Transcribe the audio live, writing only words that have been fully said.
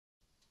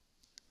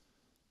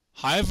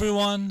Hi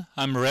everyone,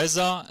 I'm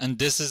Reza and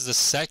this is the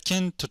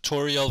second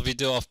tutorial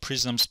video of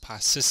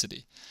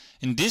PRISMS-Plasticity.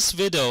 In this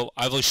video,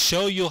 I will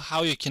show you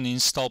how you can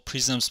install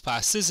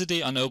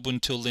PRISMS-Plasticity on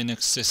Ubuntu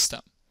Linux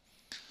system.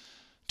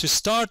 To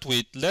start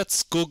with,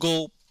 let's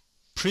Google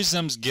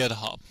Prisms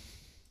GitHub.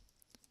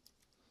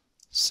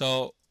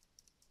 So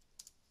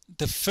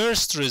the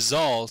first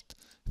result,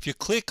 if you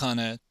click on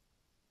it,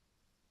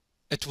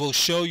 it will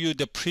show you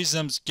the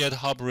Prisms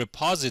GitHub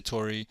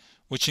repository,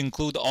 which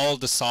include all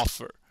the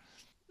software.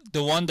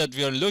 The one that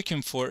we are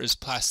looking for is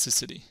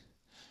Plasticity.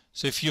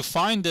 So if you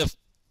find the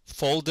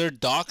folder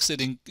docs,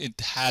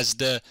 it has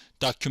the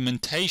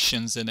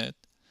documentations in it.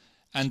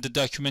 And the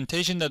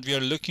documentation that we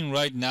are looking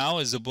right now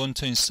is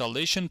Ubuntu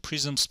installation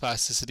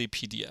PRISMS-Plasticity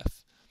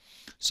PDF.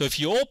 So if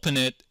you open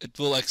it, it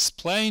will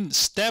explain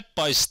step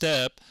by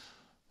step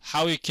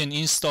how you can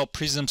install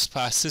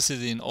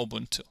PRISMS-Plasticity in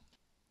Ubuntu.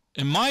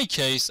 In my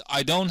case,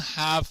 I don't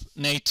have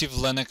native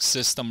Linux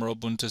system or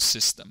Ubuntu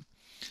system.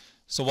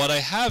 So what I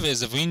have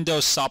is a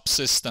Windows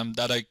subsystem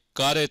that I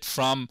got it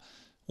from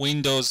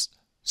Windows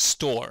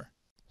Store.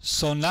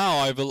 So now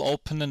I will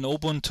open an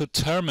Ubuntu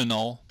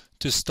terminal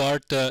to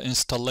start the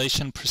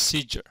installation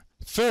procedure.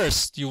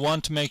 First, you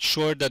want to make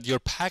sure that your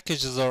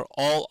packages are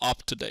all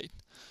up to date.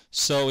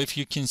 So if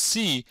you can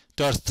see,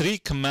 there are 3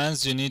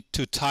 commands you need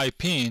to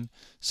type in.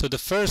 So the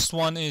first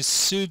one is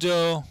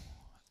sudo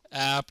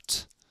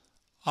apt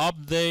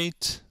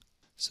update.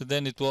 So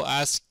then it will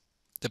ask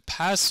the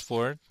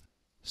password.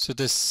 So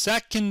the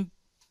second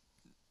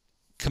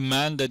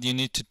command that you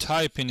need to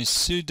type in is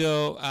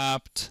sudo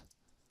apt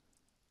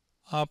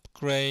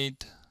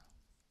upgrade,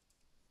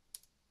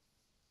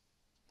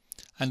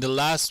 and the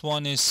last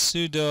one is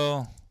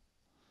sudo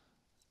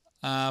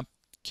apt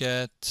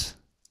get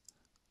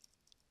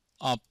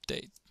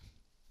update.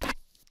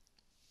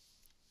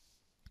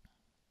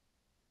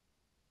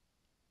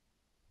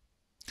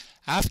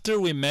 After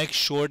we make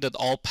sure that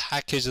all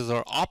packages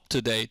are up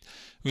to date,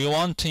 we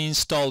want to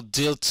install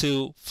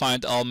dil2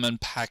 find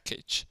element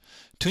package.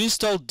 To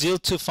install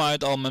dil2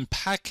 find element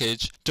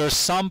package, there's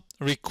some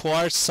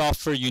required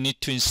software you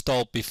need to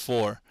install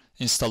before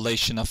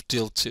installation of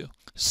dil2.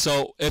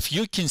 So if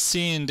you can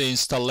see in the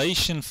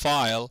installation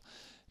file,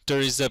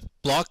 there is a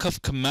block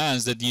of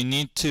commands that you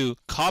need to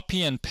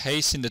copy and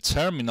paste in the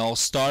terminal,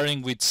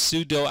 starting with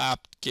sudo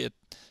apt get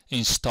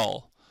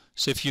install.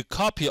 So if you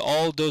copy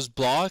all those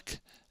blocks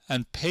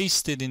and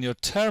paste it in your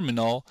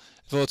terminal,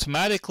 it will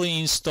automatically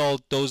install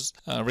those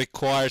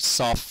required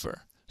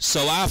software.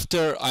 So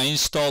after I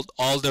installed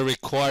all the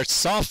required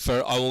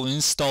software, I will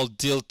install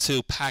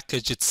dil2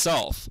 package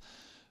itself.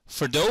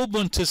 For the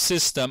Ubuntu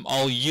system,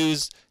 I'll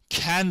use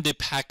Candy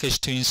package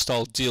to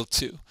install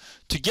dil2.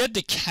 To get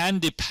the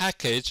Candy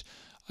package,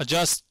 I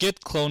just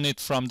git clone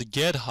it from the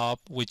GitHub,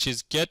 which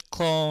is git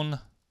clone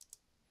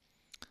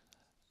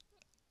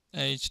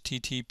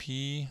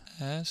https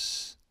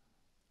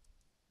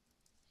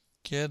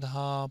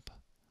github.com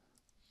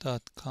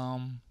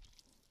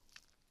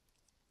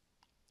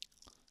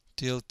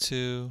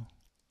dil2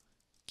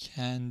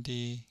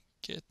 candy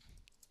git.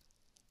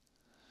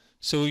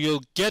 So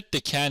you'll get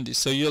the candy.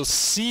 So you'll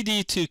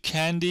cd to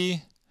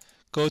candy,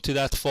 go to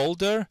that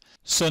folder.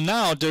 So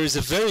now there is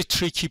a very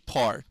tricky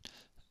part.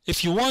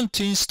 If you want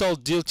to install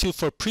dil2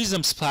 for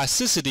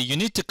PRISMS-Plasticity, you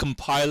need to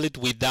compile it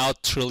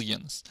without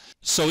trillions.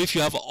 So if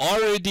you have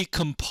already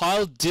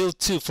compiled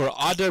dil2 for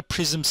other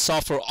Prism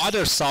software,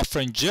 other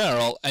software in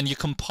general, and you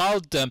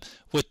compiled them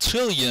with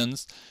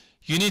trillions,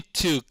 you need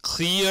to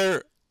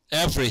clear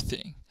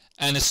everything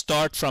and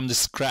start from the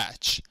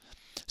scratch.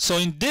 So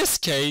in this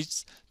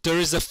case, there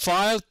is a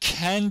file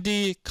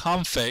candy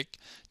config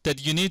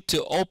that you need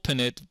to open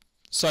it.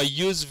 So I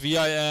use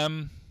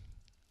vim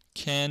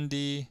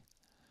candy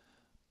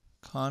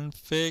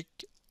config.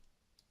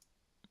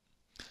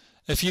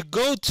 If you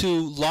go to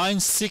line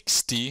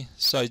 60,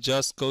 so I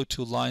just go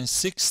to line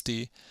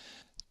 60,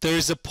 there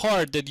is a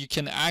part that you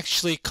can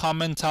actually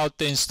comment out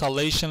the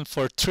installation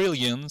for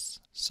trillions.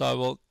 So I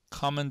will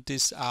comment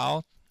this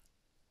out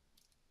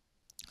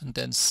and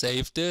then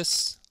save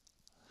this.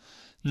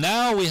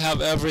 Now we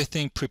have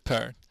everything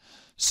prepared.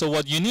 So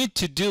what you need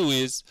to do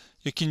is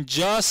you can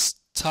just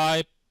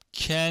type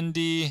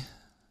candy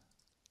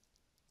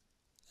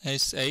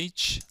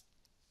sh.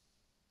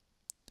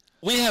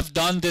 We have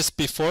done this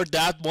before.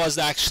 That was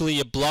actually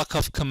a block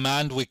of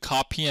command we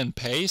copy and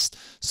paste.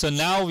 So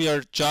now we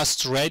are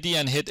just ready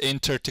and hit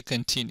enter to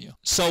continue.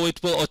 So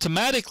it will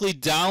automatically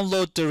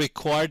download the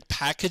required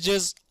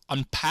packages,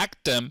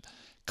 unpack them,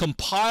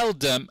 compile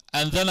them,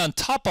 and then on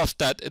top of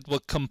that it will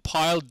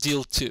compile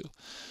dil2.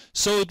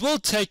 So it will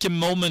take a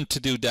moment to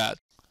do that.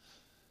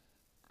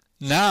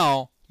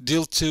 Now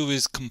dil2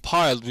 is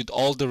compiled with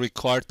all the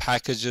required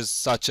packages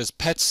such as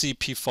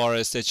petcp,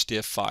 forest,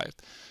 hdf5.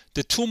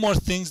 The 2 more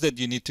things that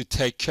you need to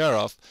take care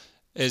of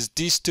is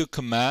these 2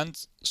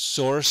 commands,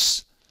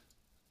 source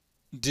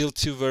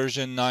dil2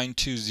 version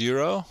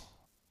 920.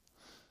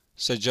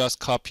 So just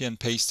copy and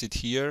paste it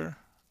here.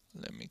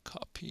 Let me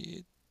copy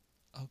it.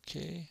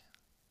 Okay.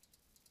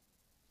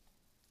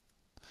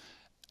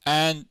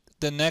 And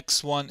the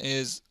next one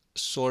is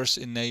source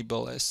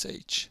enable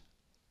sh.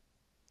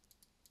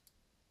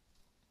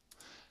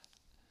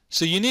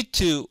 So you need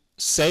to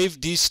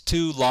save these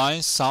two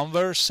lines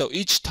somewhere. So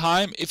each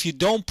time, if you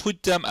don't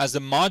put them as a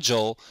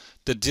module,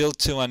 the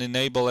deal2 and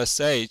enable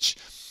sh,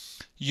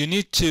 you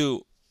need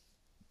to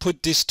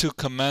put these two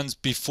commands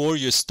before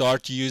you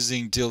start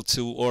using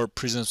deal2 or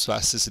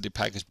PRISMS-Plasticity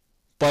package.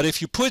 But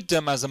if you put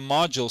them as a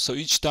module, so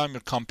each time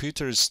your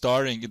computer is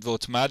starting, it will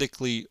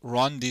automatically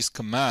run these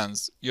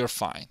commands, you're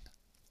fine.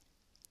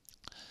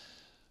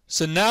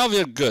 So now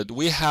we're good.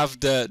 We have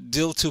the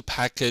deal2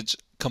 package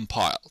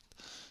compiled.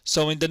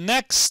 So in the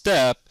next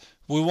step,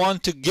 we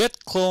want to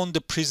get clone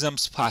the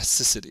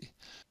PRISMS-Plasticity.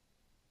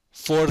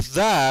 For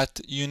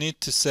that, you need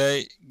to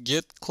say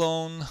git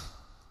clone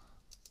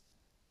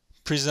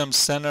prism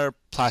center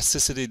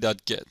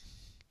plasticity.get,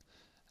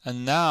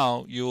 and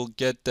now you will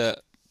get the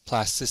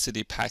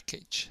plasticity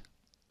package.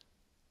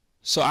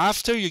 So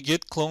after you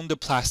git clone the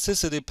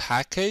plasticity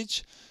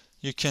package,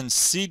 you can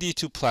cd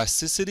to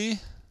plasticity.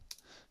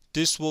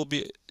 This will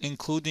be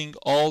including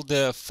all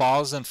the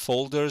files and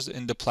folders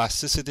in the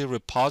plasticity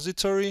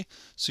repository.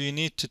 So you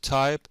need to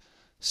type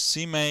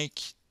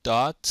cmake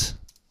dot,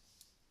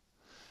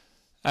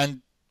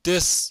 and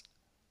this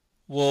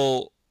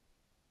will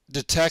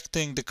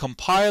detecting the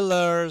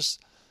compilers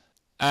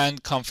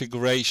and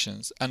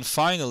configurations. And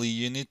finally,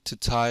 you need to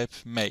type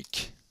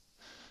make.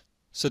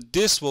 So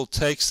this will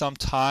take some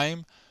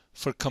time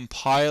for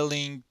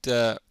compiling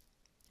the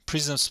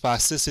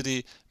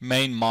PRISMS-Plasticity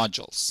main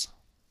modules.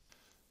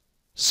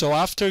 So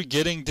after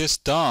getting this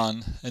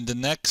done, in the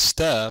next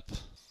step,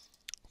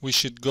 we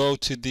should go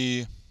to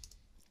the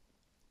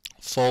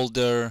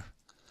folder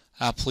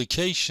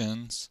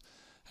applications,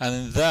 and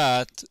in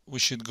that we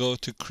should go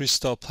to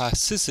Crystal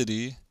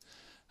Plasticity,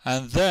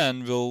 and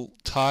then we'll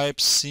type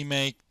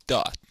cmake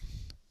dot.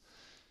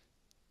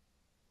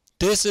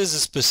 This is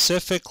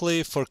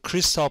specifically for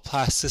Crystal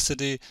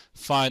Plasticity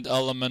find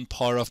element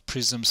part of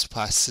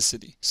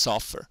PRISMS-Plasticity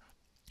software.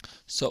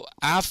 So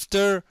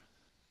after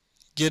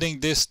getting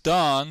this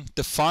done,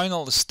 the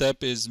final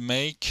step is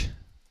make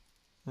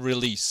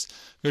release.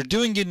 We're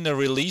doing it in the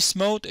release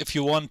mode. If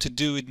you want to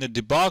do it in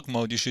the debug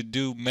mode, you should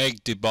do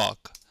make debug.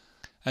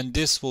 And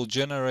this will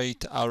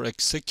generate our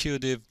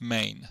executive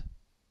main.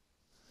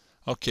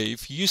 Okay,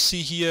 if you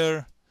see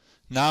here,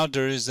 now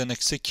there is an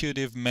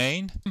executive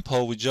main.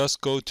 We just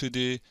go to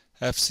the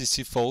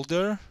FCC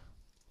folder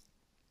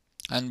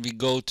and we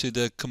go to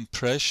the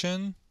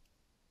compression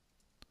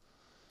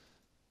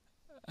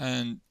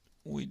and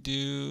we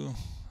do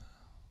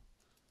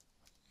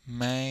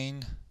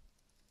main.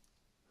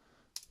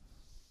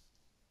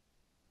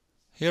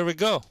 Here we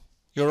go.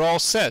 You're all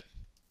set.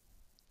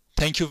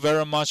 Thank you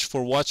very much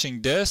for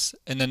watching this.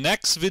 In the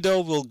next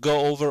video, we'll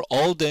go over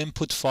all the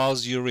input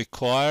files you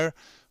require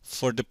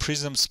for the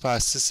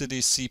PRISMS-Plasticity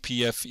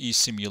CPFE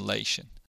simulation.